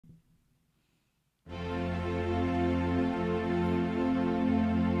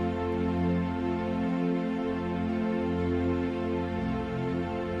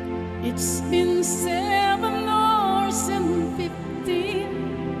It's been 7 hours and 15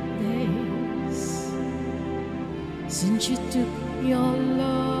 days since you took your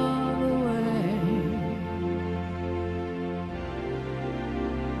love away.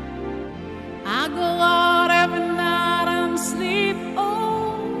 I go out every night and sleep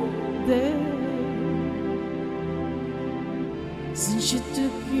all day since you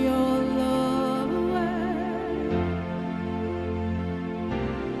took your love away.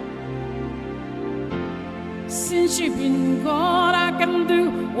 Since you've been gone, I can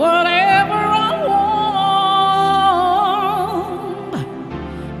do whatever I want.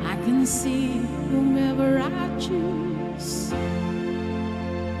 I can see whomever I choose.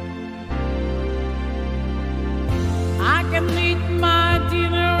 I can eat my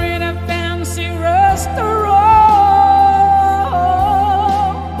dinner in a fancy restaurant,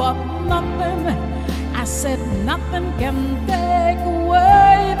 but nothing, I said nothing can take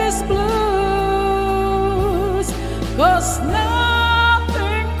away this blues, 'cause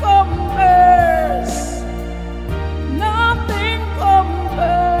nothing compares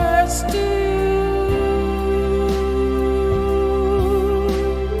to you.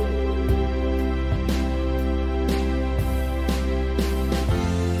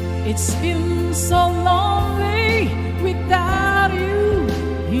 It's been so lonely without you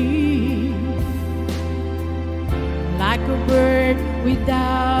here, like a bird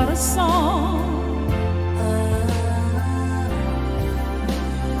without a song.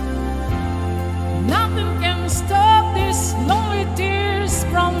 Nothing can stop these lonely tears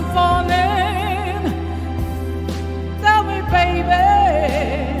from falling. Tell me, baby,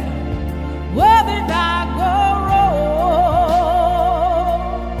 where did I go wrong?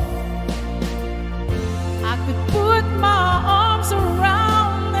 I could put my arms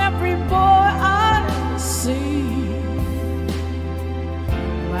around every boy I see,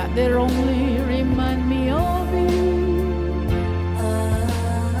 but they only remind me of you.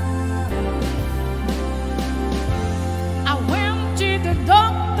 I went to the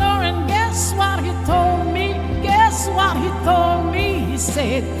doctor and guess what he told me? Guess what he told me? He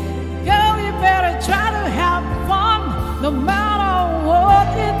said, girl, you better try to have fun no matter what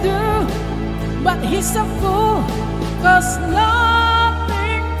you do. But he's a fool, 'cause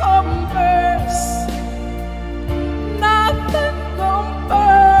nothing compares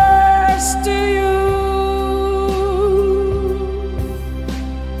to you.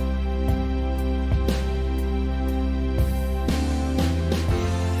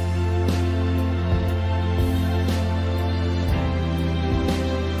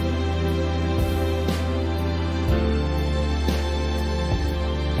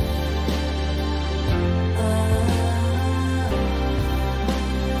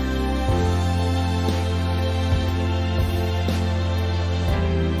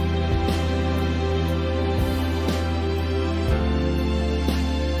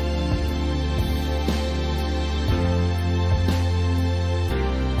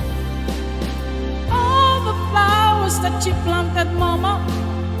 That you planted, mama,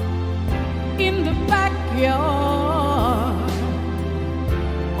 in the backyard,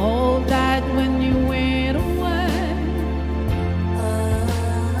 all died when you went away.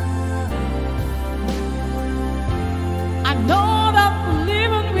 I know that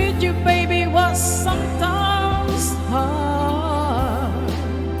living with you, baby, was sometimes hard,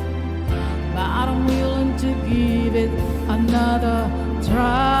 but I'm willing to give it another